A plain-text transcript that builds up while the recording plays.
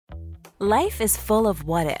Life is full of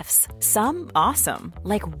what-ifs. Some awesome,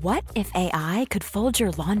 like what if AI could fold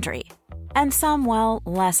your laundry? And some, well,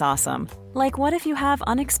 less awesome, like what if you have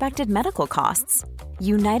unexpected medical costs?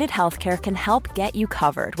 United Healthcare can help get you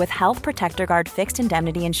covered with Health Protector Guard fixed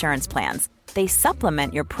indemnity insurance plans. They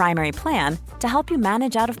supplement your primary plan to help you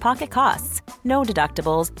manage out-of-pocket costs. No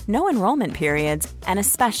deductibles, no enrollment periods, and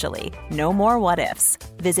especially no more what-ifs.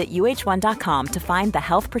 Visit uh1.com to find the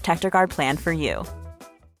Health Protector Guard plan for you.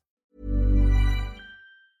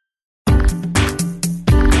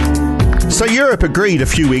 So Europe agreed a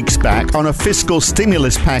few weeks back on a fiscal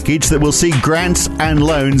stimulus package that will see grants and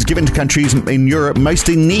loans given to countries in Europe most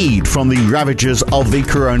in need from the ravages of the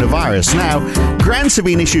coronavirus. Now, grants have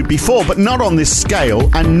been issued before, but not on this scale,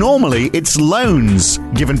 and normally it's loans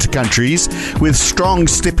given to countries with strong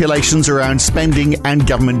stipulations around spending and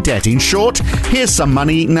government debt. In short, here's some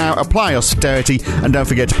money, now apply austerity and don't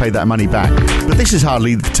forget to pay that money back. But this is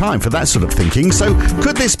hardly the time for that sort of thinking, so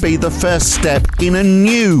could this be the first step in a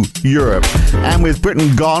new Europe? And with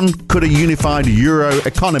Britain gone, could a unified euro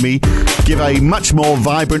economy give a much more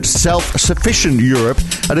vibrant, self-sufficient Europe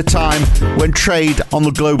at a time when trade on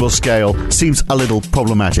the global scale seems a little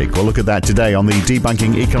problematic? We'll look at that today on the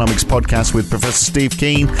Debunking Economics podcast with Professor Steve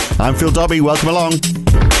Keen. I'm Phil Dobbie. Welcome along.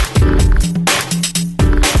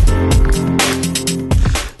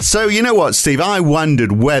 So, you know what, Steve? I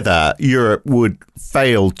wondered whether Europe would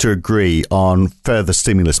fail to agree on further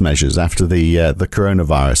stimulus measures after the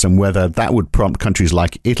coronavirus, and whether that would prompt countries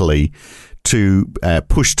like Italy to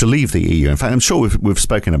push to leave the EU. In fact, I'm sure we've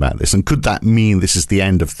spoken about this. And could that mean this is the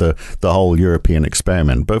end of the whole European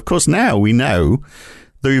experiment? But of course, now we know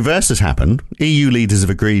the reverse has happened. EU leaders have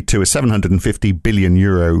agreed to a 750 billion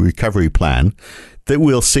euro recovery plan that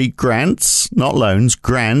will see grants, not loans,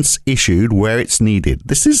 grants issued where it's needed.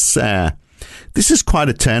 This is quite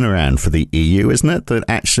a turnaround for the EU, isn't it? That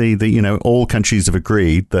actually, all countries have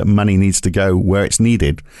agreed that money needs to go where it's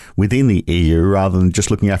needed within the EU rather than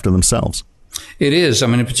just looking after themselves. It is. I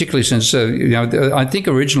mean, particularly since, I think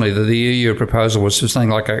originally the EU proposal was something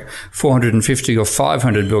like a 450 or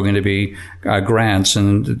 500 billion to be grants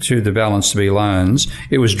and to the balance to be loans.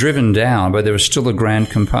 It was driven down, but there was still a grant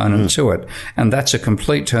component to it. And that's a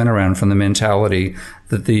complete turnaround from the mentality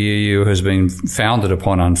that the EU has been founded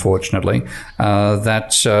upon, unfortunately,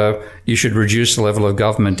 that you should reduce the level of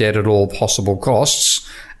government debt at all possible costs.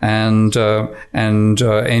 And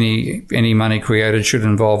any money created should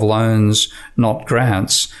involve loans, not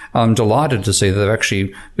grants. I'm delighted to see that they've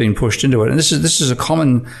actually been pushed into it. And this is a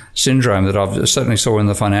common syndrome that I've certainly saw in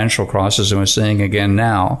the financial crisis, and we're seeing again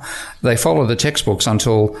now. They follow the textbooks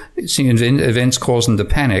until events cause them to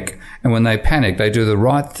panic, and when they panic, they do the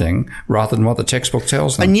right thing rather than what the textbook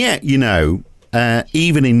tells them. And yet,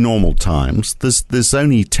 even in normal times, there's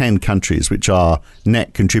only 10 countries which are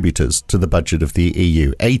net contributors to the budget of the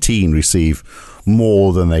EU. 18 receive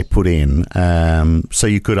more than they put in. So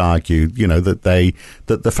you could argue, that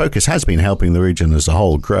the focus has been helping the region as a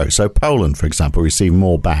whole grow. So Poland, for example, received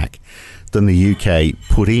more back than the UK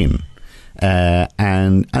put in.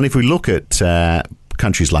 And if we look at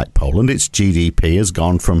countries like Poland, its GDP has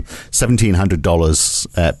gone from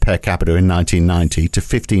 $1,700 per capita in 1990 to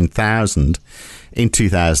 $15,000 in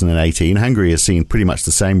 2018. Hungary has seen pretty much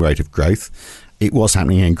the same rate of growth. It was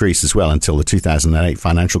happening in Greece as well until the 2008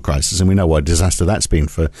 financial crisis, and we know what a disaster that's been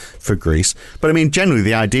for Greece. But I mean, generally,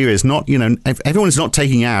 the idea is not, if everyone's not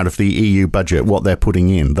taking out of the EU budget what they're putting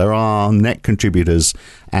in. There are net contributors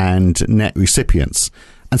and net recipients.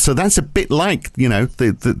 And so that's a bit like,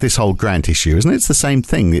 this whole grant issue, isn't it? It's the same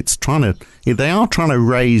thing. They are trying to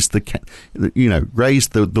raise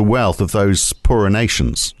the wealth of those poorer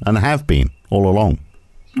nations, and have been all along.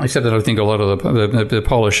 I said that I think a lot of the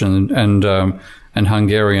Polish and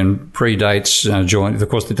Hungarian predates joint. Of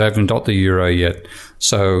course, they haven't got the euro yet,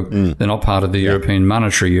 so they're not part of the European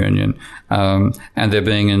Monetary Union, and they're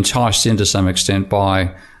being enticed in to some extent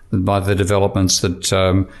by the developments that.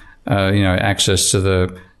 Access to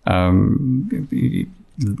the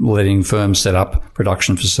letting firms set up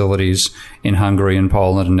production facilities in Hungary and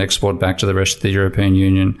Poland and export back to the rest of the European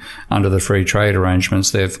Union under the free trade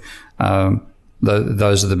arrangements. Those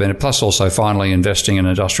are the benefits. Plus, also finally investing in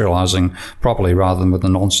industrializing properly rather than with the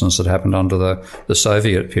nonsense that happened under the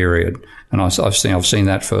Soviet period. And I've seen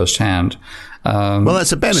that firsthand. Well,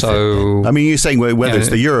 that's a benefit. So, I mean, you're saying whether it's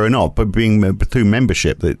the euro or not, but being through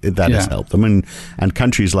membership that has helped them, and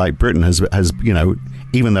countries like Britain has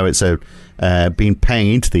even though it's been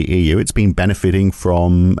paying into the EU, it's been benefiting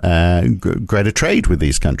from greater trade with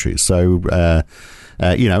these countries. So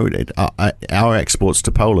Our exports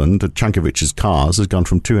to Poland, a chunk of which is cars, has gone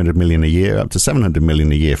from 200 million a year up to 700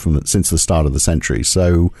 million a year since the start of the century.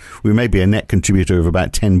 So we may be a net contributor of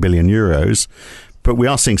about 10 billion euros. But we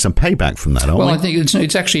are seeing some payback from that, aren't we? Well, I think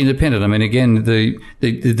it's actually independent. I mean, again, the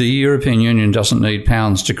European Union doesn't need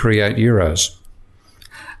pounds to create euros.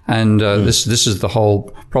 And this is the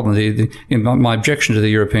whole problem. My objection to the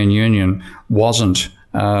European Union wasn't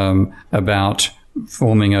about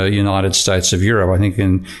forming a United States of Europe. I think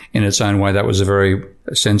in its own way that was a very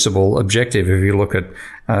sensible objective. If you look at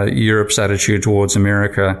Europe's attitude towards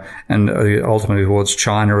America and ultimately towards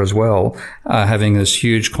China as well, having this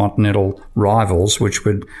huge continental rivals which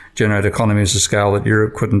would generate economies of scale that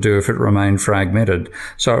Europe couldn't do if it remained fragmented.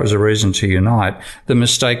 So it was a reason to unite. The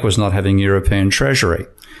mistake was not having European treasury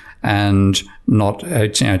and not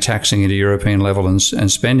taxing at a European level and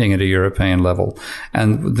spending at a European level.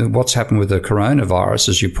 And what's happened with the coronavirus,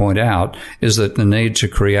 as you point out, is that the need to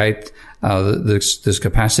create this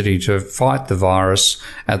capacity to fight the virus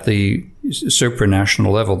at the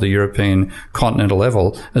supranational level, the European continental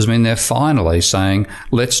level, has mean they're finally saying,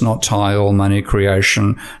 let's not tie all money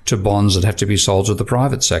creation to bonds that have to be sold to the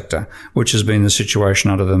private sector, which has been the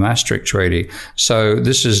situation under the Maastricht Treaty. So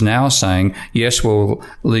this is now saying, yes, we'll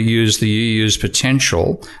use the EU's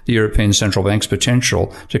potential, the European Central Bank's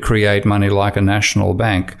potential, to create money like a national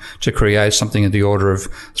bank, to create something at the order of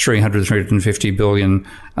 350 billion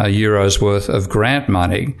euros worth of grant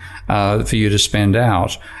money for you to spend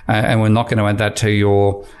out. And we're not going to add that to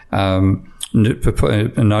your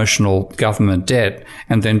notional government debt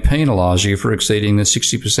and then penalise you for exceeding the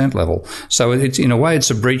 60% level. So it's, in a way,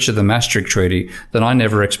 it's a breach of the Maastricht Treaty that I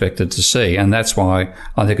never expected to see, and that's why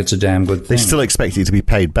I think it's a damn good thing. They still expect it to be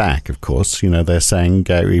paid back, of course. They're saying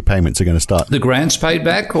repayments are going to start. The grants paid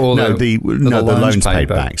back, or the loans paid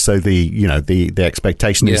back. So the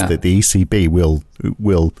expectation is that the ECB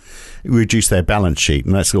will reduce their balance sheet,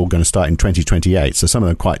 and that's all going to start in 2028. So some of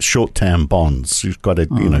them quite short-term bonds. You've got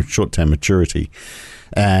a short-term maturity.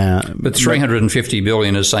 But 350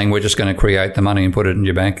 billion is saying we're just going to create the money and put it in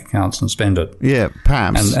your bank accounts and spend it. Yeah,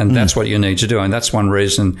 perhaps. And that's what you need to do. And that's one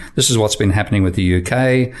reason. This is what's been happening with the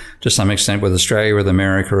UK, to some extent with Australia, with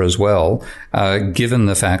America as well, given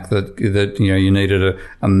the fact that you needed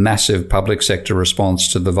a massive public sector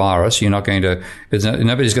response to the virus. You're not going to,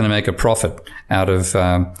 nobody's going to make a profit out of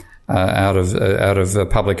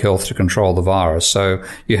public health to control the virus. So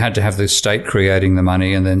you had to have the state creating the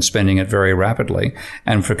money and then spending it very rapidly.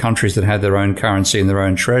 And for countries that had their own currency and their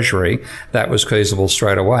own treasury, that was feasible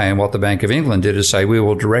straight away. And what the Bank of England did is say, we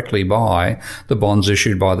will directly buy the bonds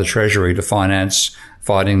issued by the Treasury to finance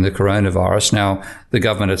fighting the coronavirus. Now, the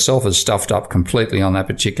government itself has stuffed up completely on that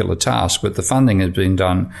particular task, but the funding has been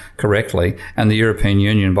done correctly. And the European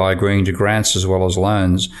Union, by agreeing to grants as well as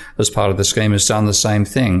loans as part of the scheme, has done the same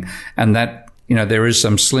thing. And that, there is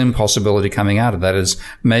some slim possibility coming out of that, is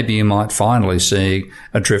maybe you might finally see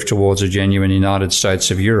a drift towards a genuine United States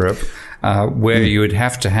of Europe, where you would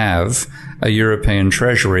have to have a European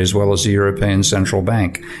Treasury as well as a European Central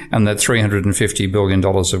Bank. And that $350 billion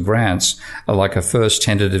of grants are like a first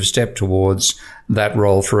tentative step towards that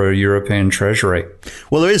role for a European Treasury.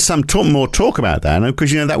 Well, there is some more talk about that,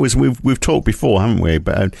 because that was we've talked before, haven't we?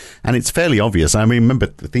 But and it's fairly obvious. I remember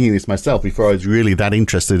thinking this myself before I was really that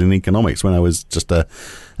interested in economics, when I was just a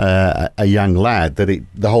young lad, that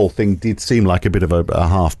the whole thing did seem like a bit of a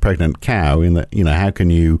half pregnant cow. In that,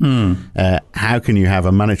 how can you have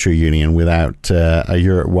a monetary union without a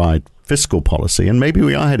Europe-wide fiscal policy? And maybe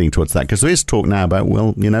we are heading towards that, because there is talk now about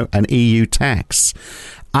an EU tax.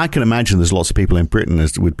 I can imagine there's lots of people in Britain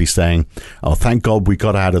that would be saying, "Oh, thank God we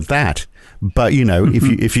got out of that." But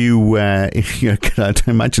if you I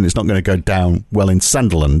imagine it's not going to go down well in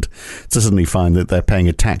Sunderland to suddenly find that they're paying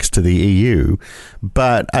a tax to the EU.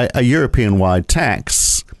 But a European-wide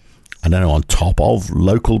tax, I don't know, on top of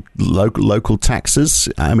local taxes.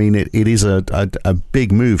 I mean, it is a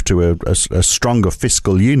big move to a stronger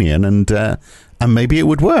fiscal union, and maybe it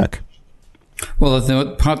would work. Well,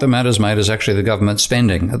 the part that matters, mate, is actually the government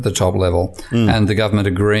spending at the top level and the government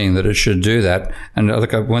agreeing that it should do that. And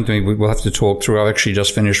look, one thing we'll have to talk through. I've actually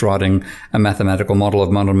just finished writing a mathematical model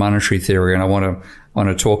of modern monetary theory, and I want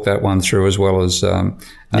to talk that one through, as well as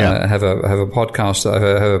have a podcast,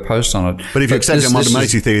 have a post on it. But if you accept modern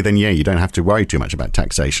monetary theory, then you don't have to worry too much about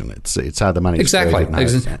taxation. It's how the money is exactly.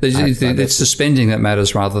 It's the spending that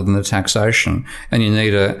matters rather than the taxation, and you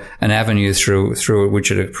need an avenue through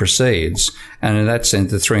which it proceeds. And in that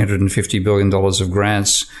sense, the $350 billion of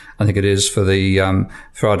grants I think it is, for the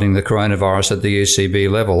fighting the coronavirus at the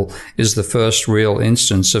ECB level, is the first real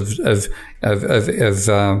instance of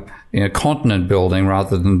continent building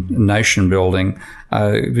rather than nation building,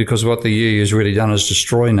 because what the EU has really done is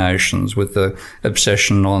destroy nations with the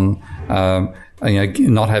obsession on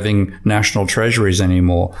not having national treasuries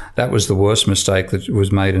anymore. That was the worst mistake that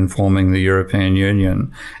was made in forming the European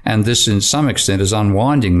Union. And this, in some extent, is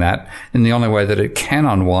unwinding that in the only way that it can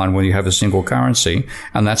unwind when you have a single currency,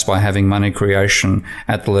 and that's by having money creation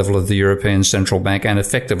at the level of the European Central Bank and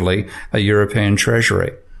effectively a European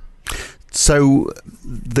treasury. So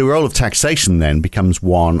the role of taxation then becomes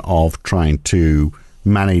one of trying to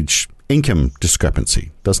manage income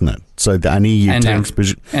discrepancy, doesn't it? So an EU and tax...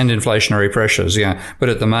 and inflationary pressures, yeah. But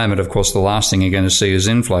at the moment, of course, the last thing you're going to see is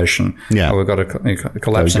inflation. Yeah. We've got a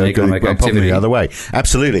collapse in economic activity. The other way.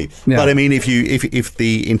 Absolutely. Yeah. But I mean, if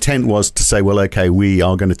the intent was to say, well, okay, we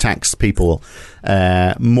are going to tax people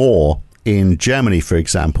more in Germany, for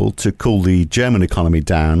example, to cool the German economy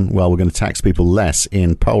down, well, we're going to tax people less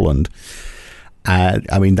in Poland.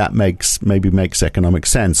 I mean, that makes economic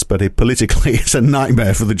sense, but politically it's a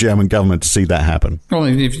nightmare for the German government to see that happen. Well,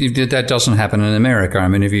 if that doesn't happen in America, I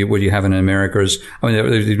mean, what you have in America is,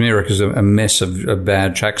 America is a mess of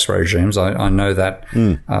bad tax regimes. I know that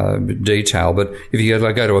detail, but if you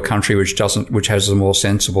go to a country which has a more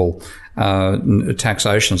sensible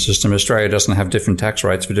taxation system, Australia doesn't have different tax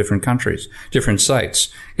rates for different countries, different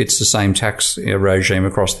states. It's the same tax regime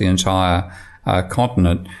across the entire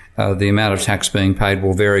continent. The amount of tax being paid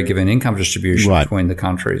will vary given income distribution between the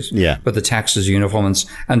countries. Yeah. But the tax is uniform,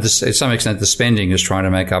 and to some extent the spending is trying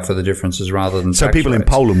to make up for the differences rather than so tax people rates. In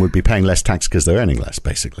Poland would be paying less tax because they're earning less,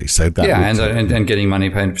 basically. So that and getting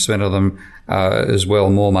money spent on them as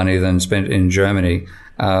well, more money than spent in Germany.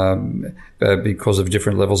 Because of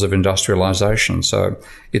different levels of industrialization. So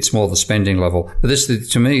it's more the spending level. But this,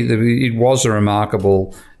 to me, it was a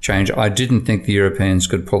remarkable change. I didn't think the Europeans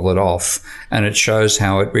could pull it off. And it shows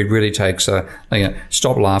how it really takes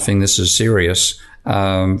stop laughing, this is serious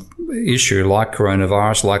issue like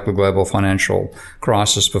coronavirus, like the global financial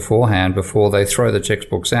crisis beforehand, before they throw the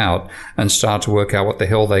textbooks out and start to work out what the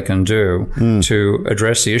hell they can do to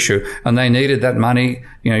address the issue. And they needed that money.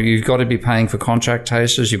 You've got to be paying for contact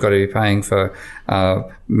tracers. You've got to be paying for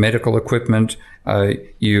medical equipment.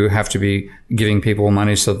 You have to be giving people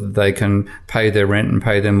money so that they can pay their rent and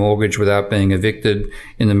pay their mortgage without being evicted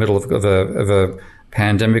in the middle of a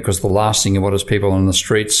pandemic, because the last thing you want is people on the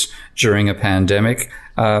streets during a pandemic.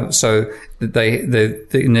 So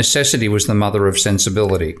the necessity was the mother of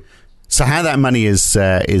sensibility. So how that money is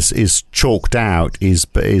chalked out is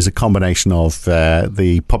a combination of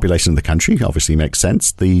the population of the country, obviously makes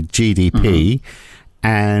sense, the GDP,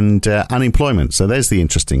 and unemployment. So there's the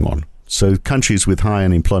interesting one. So countries with high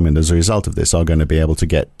unemployment as a result of this are going to be able to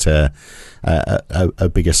get a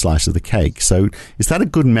bigger slice of the cake. So is that a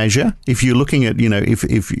good measure? If you're looking at,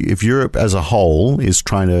 if Europe as a whole is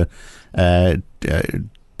trying to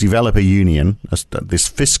develop a union, this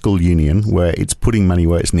fiscal union where it's putting money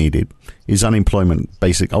where it's needed, is unemployment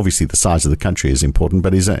basic? Obviously, the size of the country is important,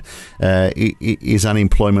 but is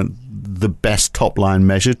unemployment the best top line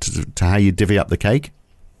measure to how you divvy up the cake?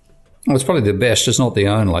 Well, it's probably the best. It's not the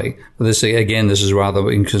only. This is rather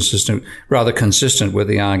inconsistent, rather consistent with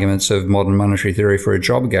the arguments of modern monetary theory for a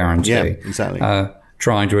job guarantee. Yeah, exactly.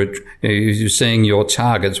 You're seeing your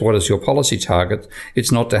targets. What is your policy target?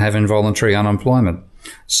 It's not to have involuntary unemployment.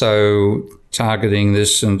 So targeting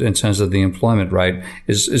this in terms of the employment rate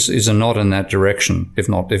is a nod in that direction, if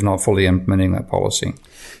not fully implementing that policy.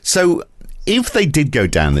 So if they did go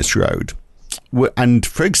down this road, and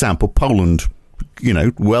for example, Poland,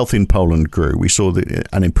 wealth in Poland grew. We saw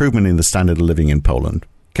an improvement in the standard of living in Poland.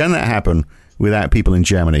 Can that happen without people in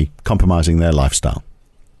Germany compromising their lifestyle?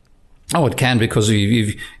 Oh, it can, because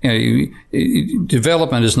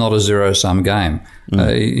development is not a zero-sum game.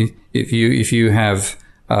 If you have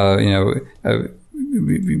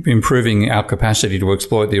improving our capacity to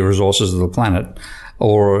exploit the resources of the planet,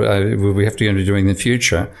 or we have to go into doing in the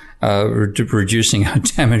future, reducing our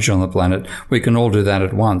damage on the planet, we can all do that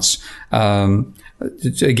at once.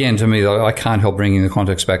 Again, to me, I can't help bringing the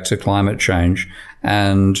context back to climate change,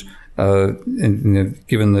 and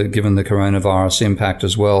given the coronavirus impact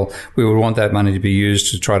as well, we would want that money to be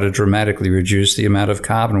used to try to dramatically reduce the amount of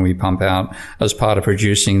carbon we pump out as part of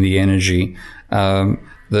producing the energy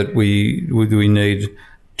that we need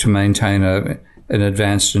to maintain an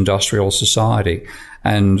advanced industrial society.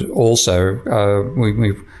 And also,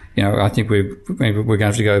 I think we're going to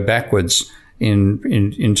have to go backwards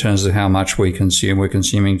in terms of how much we consume. We're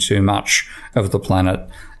consuming too much of the planet.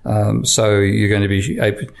 So you're going to be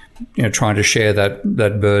trying to share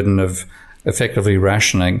that burden of effectively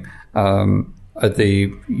rationing at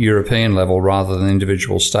the European level rather than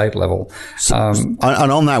individual state level. And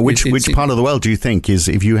on that, which part of the world do you think is,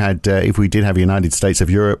 if we did have a United States of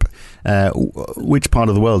Europe, which part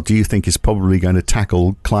of the world do you think is probably going to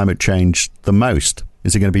tackle climate change the most?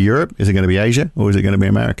 Is it going to be Europe? Is it going to be Asia? Or is it going to be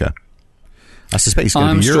America? I suspect it's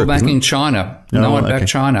going to be Europe. I'm still backing China. No, I back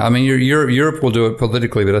China. I mean, Europe will do it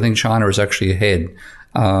politically, but I think China is actually ahead.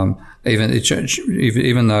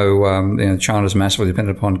 Even though China's massively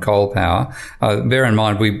dependent upon coal power, bear in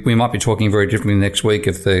mind we might be talking very differently next week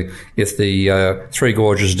if the Three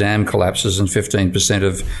Gorges Dam collapses and 15%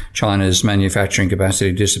 of China's manufacturing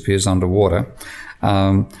capacity disappears underwater.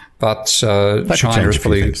 But China is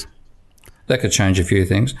probably. That could change a few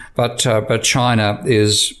things, but China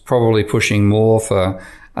is probably pushing more for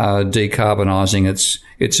decarbonising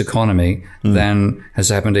its economy than has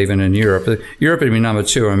happened even in Europe. Europe would be number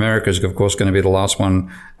two. America is, of course, going to be the last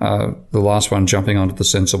one jumping onto the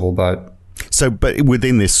sensible boat. So, but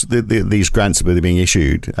within this, these grants that are being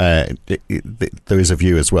issued, there is a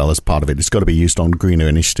view as well as part of it. It's got to be used on greener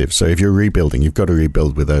initiatives. So, if you're rebuilding, you've got to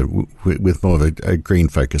rebuild with more of a green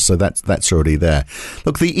focus. So that's already there.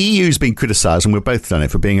 Look, the EU's been criticised, and we've both done it,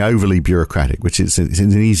 for being overly bureaucratic, which is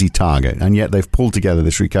an easy target. And yet they've pulled together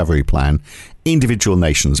this recovery plan. Individual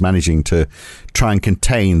nations managing to try and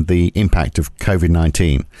contain the impact of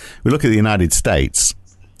COVID-19. We look at the United States.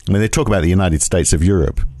 I mean, they talk about the United States of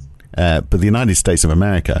Europe. But the United States of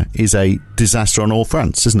America is a disaster on all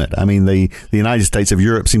fronts, isn't it? I mean, the United States of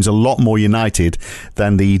Europe seems a lot more united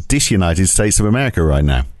than the disunited States of America right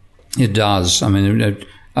now. It does. I mean,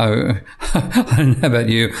 I don't know about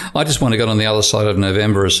you. I just want to get on the other side of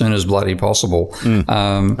November as soon as bloody possible.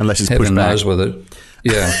 Unless it's heaven pushed back. knows with it.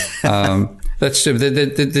 Yeah. That's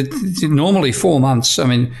normally 4 months. I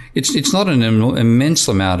mean, it's not an immense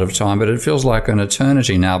amount of time, but it feels like an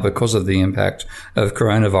eternity now because of the impact of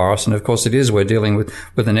coronavirus. And of course, it is. We're dealing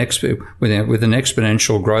with an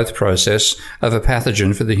exponential growth process of a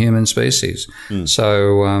pathogen for the human species.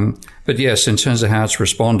 So, but yes, in terms of how it's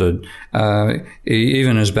responded,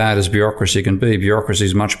 even as bad as bureaucracy can be, bureaucracy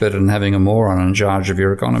is much better than having a moron in charge of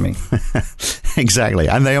your economy. Exactly,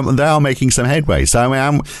 and they are making some headway. So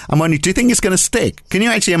I'm wondering, do you think it's going to stick? Can you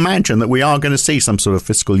actually imagine that we are going to see some sort of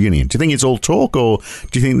fiscal union? Do you think it's all talk, or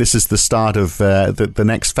do you think this is the start of the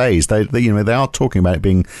next phase? They are talking about it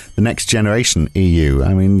being the next generation EU.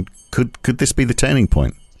 I mean, could this be the turning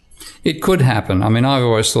point? It could happen. I mean, I've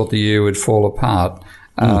always thought the EU would fall apart.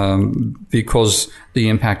 Because the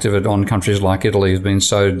impact of it on countries like Italy has been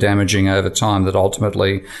so damaging over time that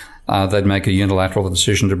ultimately they'd make a unilateral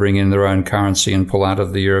decision to bring in their own currency and pull out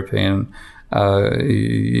of the European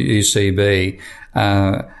ECB.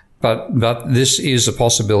 But this is a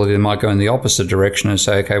possibility that might go in the opposite direction and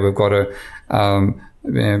say, okay, we've got to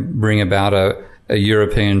bring about a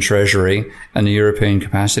European treasury and the European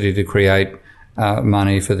capacity to create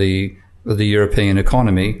money for the European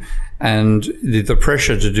economy. And the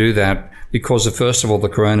pressure to do that, because of, first of all, the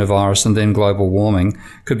coronavirus and then global warming,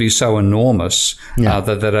 could be so enormous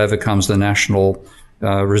that overcomes the national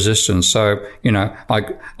resistance. So, and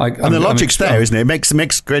the logic's there, isn't it? It makes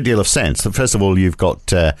a great deal of sense. First of all, you've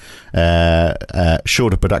got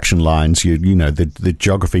shorter production lines. The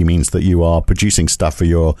geography means that you are producing stuff for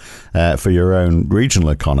your own regional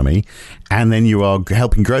economy, and then you are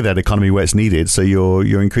helping grow that economy where it's needed. So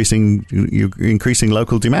you're increasing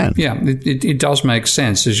local demand. Yeah, it does make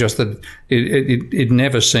sense. It's just that it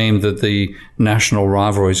never seemed that the national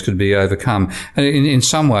rivalries could be overcome. And in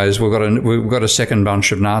some ways, we've got a second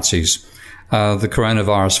bunch of Nazis. The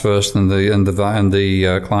coronavirus first and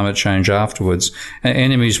the climate change afterwards.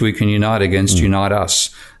 Enemies we can unite against unite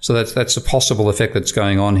us. So that's a possible effect that's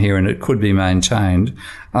going on here, and it could be maintained.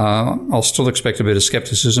 I'll still expect a bit of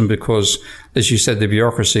skepticism because, as you said, the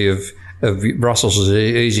bureaucracy of Brussels is an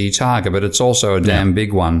easy target, but it's also a damn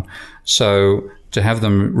big one. So to have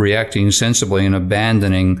them reacting sensibly and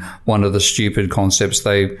abandoning one of the stupid concepts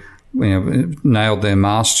they nailed their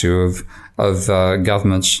mast to of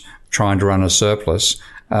governments trying to run a surplus,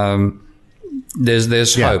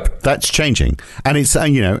 there's hope. That's changing, and it's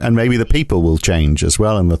and maybe the people will change as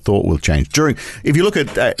well, and the thought will change. If you look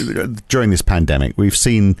at during this pandemic, we've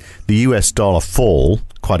seen the US dollar fall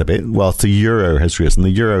quite a bit, whilst the euro has risen. The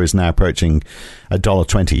euro is now approaching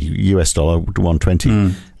 $1.20, US dollar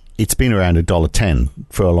 $1.20. It's been around $1.10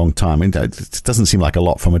 for a long time. It doesn't seem like a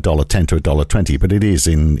lot from $1.10 to $1.20, but it is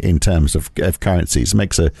in terms of currencies. It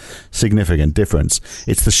makes a significant difference.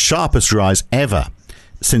 It's the sharpest rise ever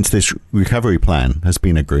since this recovery plan has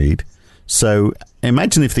been agreed. So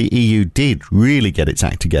imagine if the EU did really get its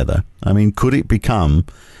act together. I mean, could it become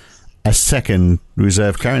a second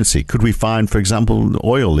reserve currency? Could we find, for example,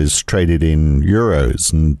 oil is traded in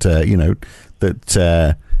euros, and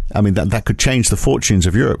that could change the fortunes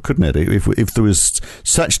of Europe, couldn't it? If there was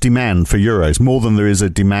such demand for euros, more than there is a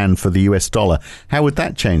demand for the US dollar, how would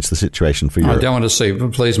that change the situation for Europe? I don't want to see,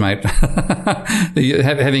 please, mate.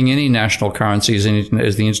 Having any national currencies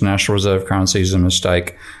as the international reserve currency is a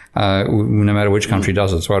mistake. No matter which country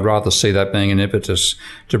does it. So I'd rather see that being an impetus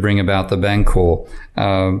to bring about the Bancor,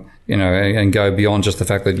 and go beyond just the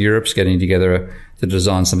fact that Europe's getting together to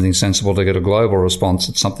design something sensible to get a global response.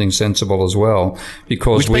 It's something sensible as well,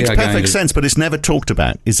 because which makes perfect sense, but it's never talked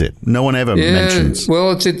about, is it? No one ever mentions.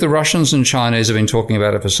 Well, the Russians and Chinese have been talking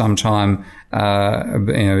about it for some time,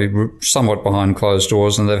 somewhat behind closed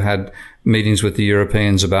doors, and they've had meetings with the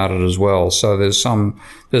Europeans about it as well. So there's some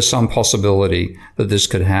possibility that this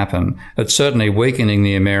could happen. But certainly weakening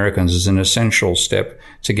the Americans is an essential step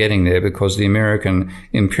to getting there, because the American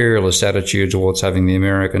imperialist attitude towards having the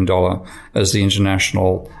American dollar as the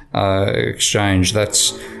international exchange,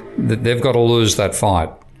 they've got to lose that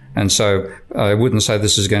fight. And so I wouldn't say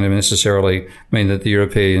this is going to necessarily mean that the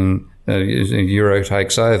European euro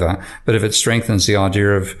takes over, but if it strengthens the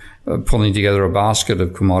idea of pulling together a basket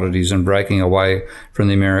of commodities and breaking away from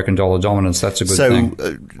the American dollar dominance, that's a good thing.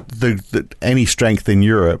 So any strength in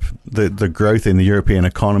Europe, the growth in the European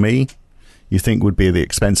economy, you think would be at the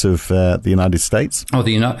expense of the United States?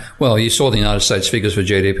 You saw the United States figures for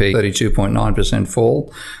GDP, 32.9%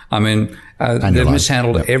 fall. I mean, they've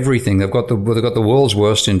mishandled everything. They've got the world's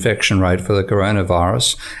worst infection rate for the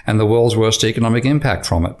coronavirus and the world's worst economic impact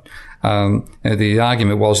from it. The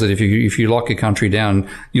argument was that if you lock your country down,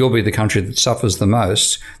 you'll be the country that suffers the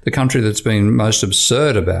most. The country that's been most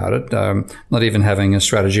absurd about it, not even having a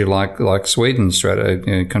strategy like Sweden's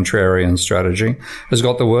contrarian strategy, has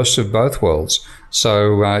got the worst of both worlds.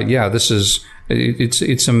 So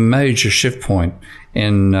it's a major shift point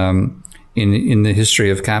in the history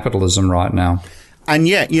of capitalism right now. And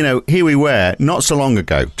yet, here we were not so long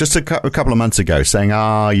ago, just a couple of months ago, saying,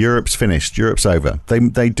 Europe's finished, Europe's over.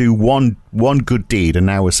 They do one good deed, and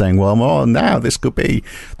now we're saying, now this could be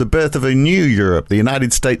the birth of a new Europe, the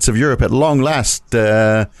United States of Europe at long last.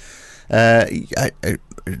 I mean,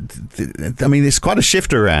 it's quite a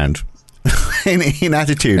shift around in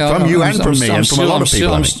attitude from you and from me and from a lot of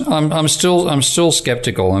people. I'm still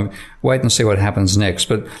skeptical. I'm wait and see what happens next.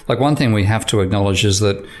 But one thing we have to acknowledge is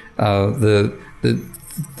that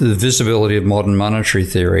the visibility of modern monetary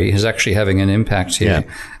theory is actually having an impact here,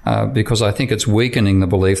 because I think it's weakening the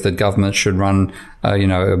belief that governments should run,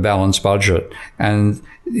 a balanced budget, and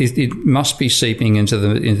it must be seeping into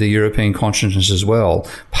the European consciousness as well,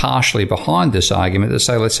 partially behind this argument that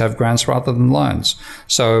say let's have grants rather than loans.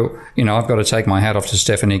 So, I've got to take my hat off to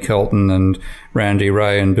Stephanie Kelton and Randy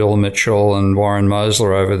Wray and Bill Mitchell and Warren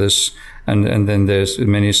Mosler over this, and then there's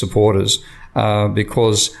many supporters.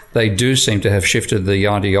 Because they do seem to have shifted the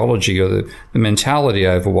ideology or the mentality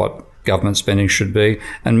over what government spending should be,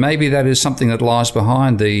 and maybe that is something that lies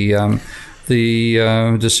behind the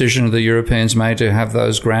decision the Europeans made to have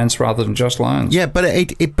those grants rather than just loans. Yeah, but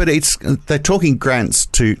it's they're talking grants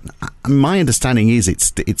to. My understanding is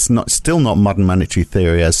it's still not modern monetary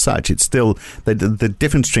theory as such. It's still the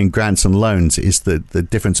difference between grants and loans is the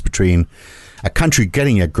difference between a country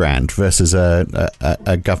getting a grant versus a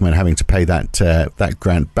government having to pay that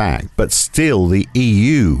grant back. But still, the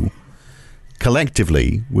EU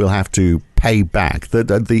collectively will have to pay back. The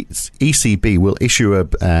ECB will issue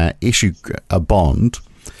a bond.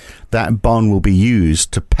 That bond will be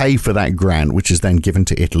used to pay for that grant, which is then given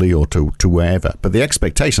to Italy or to wherever. But the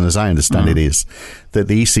expectation, as I understand it, is that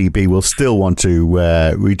the ECB will still want to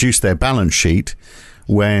reduce their balance sheet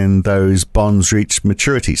when those bonds reach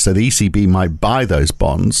maturity. So the ECB might buy those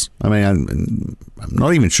bonds. I mean, I'm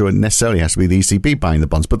not even sure it necessarily has to be the ECB buying the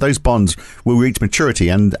bonds, but those bonds will reach maturity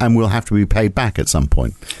and will have to be paid back at some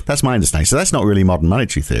point. That's my understanding. So that's not really modern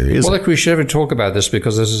monetary theory, is it? Well, look, we should ever talk about this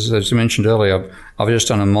because, as you mentioned earlier, I've just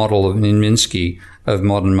done a model in Minsky of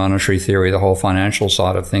modern monetary theory, the whole financial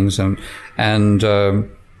side of things,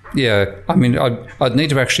 yeah, I mean, I'd need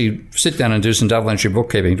to actually sit down and do some double entry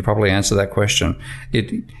bookkeeping to probably answer that question. If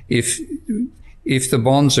the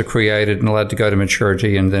bonds are created and allowed to go to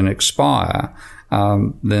maturity and then expire,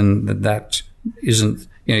 then that isn't,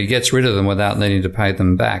 he gets rid of them without needing to pay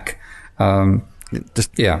them back. But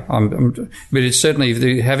it's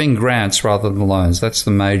certainly having grants rather than loans. That's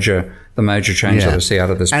the major change that I see out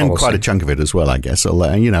of this policy. And quite a chunk of it as well, I guess.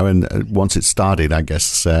 And once it's started, I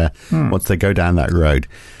guess, once they go down that road.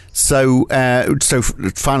 So,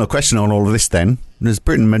 final question on all of this then. Has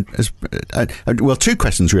Britain, well, two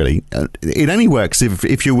questions really. It only works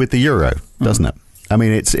if you're with the euro, doesn't it? I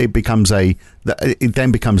mean, it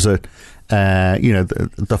then becomes the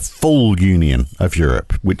full union of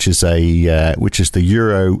Europe, which is the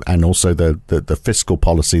euro and also the fiscal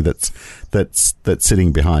policy that's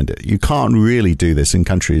sitting behind it. You can't really do this in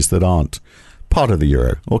countries that aren't part of the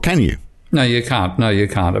euro, or can you? No, you can't.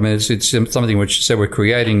 I mean, it's something which said we're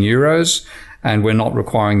creating euros, and we're not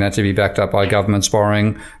requiring that to be backed up by governments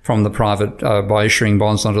borrowing from the private by issuing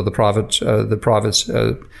bonds onto the private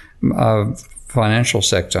financial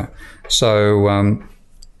sector. So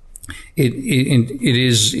it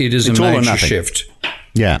is a major shift.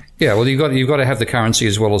 Yeah. Well, you've got to have the currency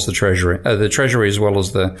as well as the treasury as well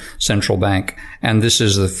as the central bank, and this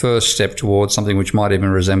is the first step towards something which might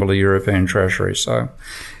even resemble a European treasury. So,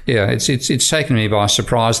 yeah, it's taken me by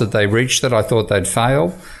surprise that they reached that. I thought they'd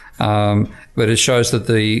fail, but it shows that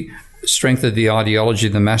the strength of the ideology,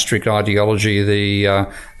 the Maastricht ideology,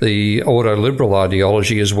 the ordo-liberal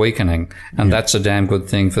ideology is weakening. And that's a damn good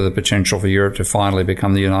thing for the potential for Europe to finally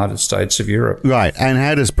become the United States of Europe. Right. And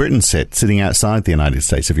how does Britain sit, sitting outside the United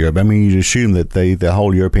States of Europe? I mean, you'd assume that the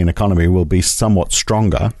whole European economy will be somewhat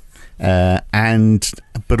stronger.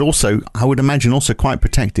 But also, I would imagine, also quite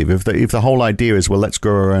protective. If the whole idea is, well, let's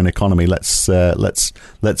grow our own economy, let's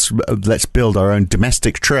build our own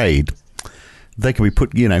domestic trade. They could be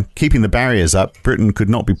put, keeping the barriers up. Britain could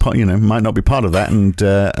not be, might not be part of that, and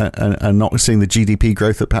not seeing the GDP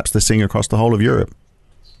growth that perhaps they're seeing across the whole of Europe.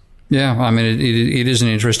 Yeah, I mean, it is an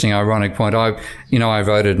interesting, ironic point. I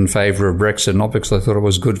voted in favour of Brexit, not because I thought it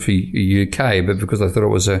was good for UK, but because I thought it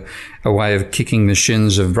was a way of kicking the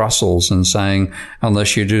shins of Brussels and saying,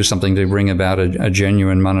 unless you do something to bring about a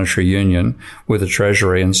genuine monetary union with a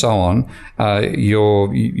treasury and so on, you're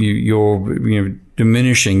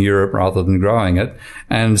diminishing Europe rather than growing it.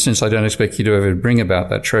 And since I don't expect you to ever bring about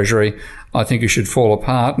that treasury, I think you should fall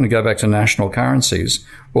apart and go back to national currencies.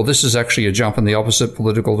 Well, this is actually a jump in the opposite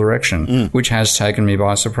political direction, which has taken me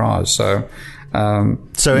by surprise. So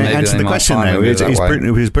answer the question now: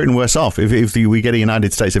 is Britain worse off if we get a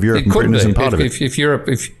United States of Europe and Britain isn't part of it? If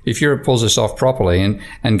Europe pulls this off properly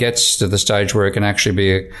and gets to the stage where it can actually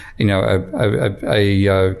be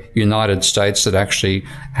a United States that actually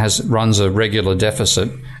runs a regular deficit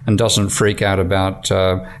and doesn't freak out about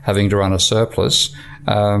having to run a surplus,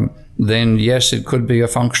 then yes, it could be a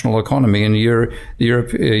functional economy, and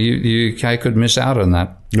the UK could miss out on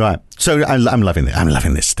that. Right. So I'm loving this. I'm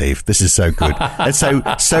loving this, Steve. This is so good. And so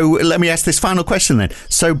let me ask this final question then.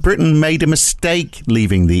 So Britain made a mistake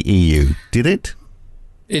leaving the EU, did it?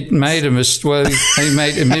 It made it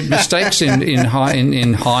made mistakes in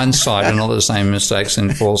hindsight, and not the same mistakes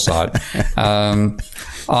in foresight.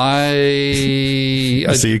 So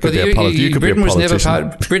you could be a politician. Britain was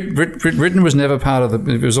never part of the.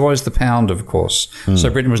 It was always the pound, of course. So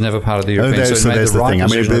Britain was never part of the European. So there's the thing. I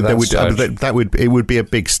mean, it would be a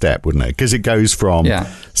big step, wouldn't it? Because it goes from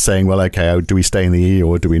saying, well, okay, do we stay in the EU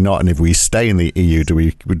or do we not? And if we stay in the EU, do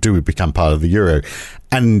we become part of the euro?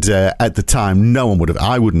 And at the time,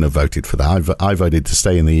 I wouldn't have voted for that. I voted to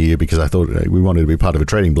stay in the EU because I thought we wanted to be part of a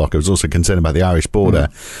trading bloc. I was also concerned about the Irish border,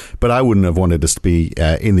 but I wouldn't have wanted us to be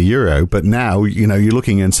in the euro. But now, you're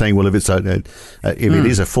looking and saying, well, if it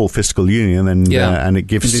is a full fiscal union and it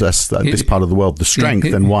gives us this part of the world the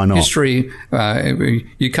strength, then why not? History,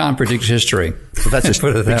 you can't predict history. But that's just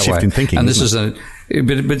a big shift in thinking. And this is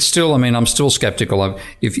but still, I mean, I'm still skeptical.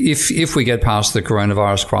 If we get past the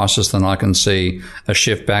coronavirus crisis, then I can see a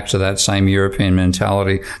shift back to that same European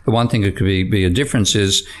mentality. The one thing that could be a difference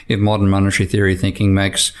is if modern monetary theory thinking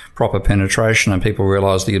makes proper penetration and people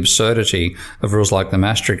realize the absurdity of rules like the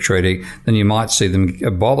Maastricht Treaty, then you might see them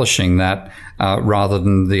abolishing that rather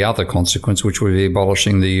than the other consequence, which would be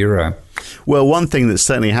abolishing the euro. Well, one thing that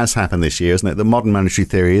certainly has happened this year, isn't it? The modern monetary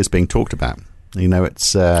theory is being talked about.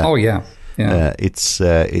 It's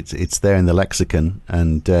it's there in the lexicon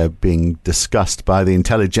and being discussed by the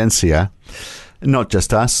intelligentsia, not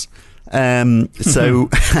just us. So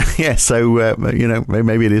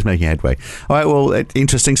maybe it is making headway. All right, well,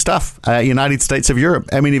 interesting stuff. United States of Europe.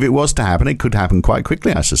 I mean, if it was to happen, it could happen quite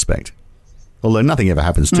quickly, I suspect. Although nothing ever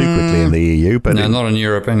happens too quickly in the EU. But not in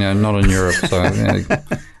Europe. Not in Europe. So.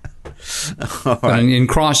 Right. In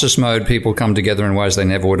crisis mode, people come together in ways they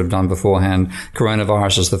never would have done beforehand.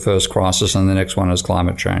 Coronavirus is the first crisis, and the next one is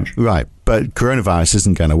climate change. Right, but coronavirus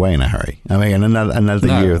isn't going away in a hurry. I mean, another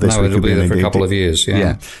year of this. No, it'll be there for a couple of years.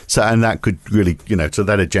 Yeah. So, and that could really, so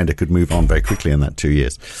that agenda could move on very quickly in that 2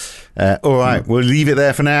 years. All right, we'll leave it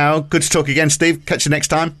there for now. Good to talk again, Steve. Catch you next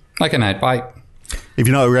time. Okay, mate. Bye. If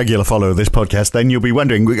you're not a regular follower of this podcast, then you'll be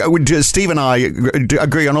wondering. Steve and I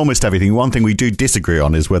agree on almost everything. One thing we do disagree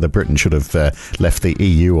on is whether Britain should have left the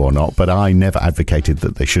EU or not. But I never advocated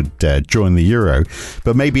that they should join the euro.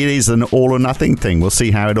 But maybe it is an all or nothing thing. We'll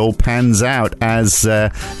see how it all pans out as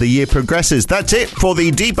the year progresses. That's it for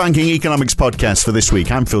the Debunking Economics podcast for this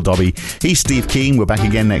week. I'm Phil Dobbie. He's Steve Keen. We're back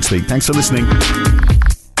again next week. Thanks for listening.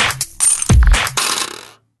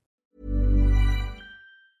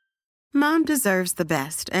 Mom deserves the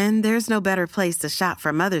best, and there's no better place to shop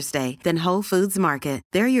for Mother's Day than Whole Foods Market.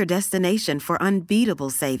 They're your destination for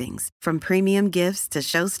unbeatable savings, from premium gifts to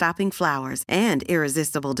show-stopping flowers and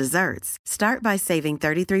irresistible desserts. Start by saving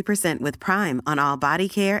 33% with Prime on all body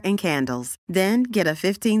care and candles. Then get a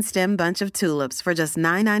 15-stem bunch of tulips for just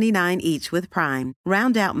 $9.99 each with Prime.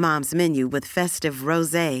 Round out Mom's menu with festive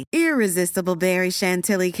rosé, irresistible berry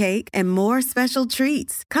chantilly cake, and more special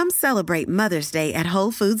treats. Come celebrate Mother's Day at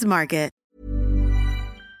Whole Foods Market.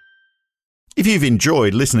 If you've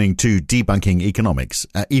enjoyed listening to Debunking Economics,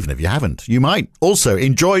 even if you haven't, you might also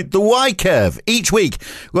enjoy The Y-Curve. Each week,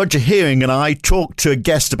 Roger Hearing and I talk to a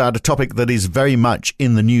guest about a topic that is very much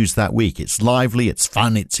in the news that week. It's lively, it's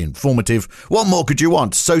fun, it's informative. What more could you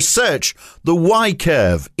want? So search The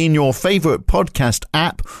Y-Curve in your favourite podcast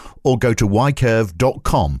app or go to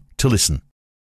ycurve.com to listen.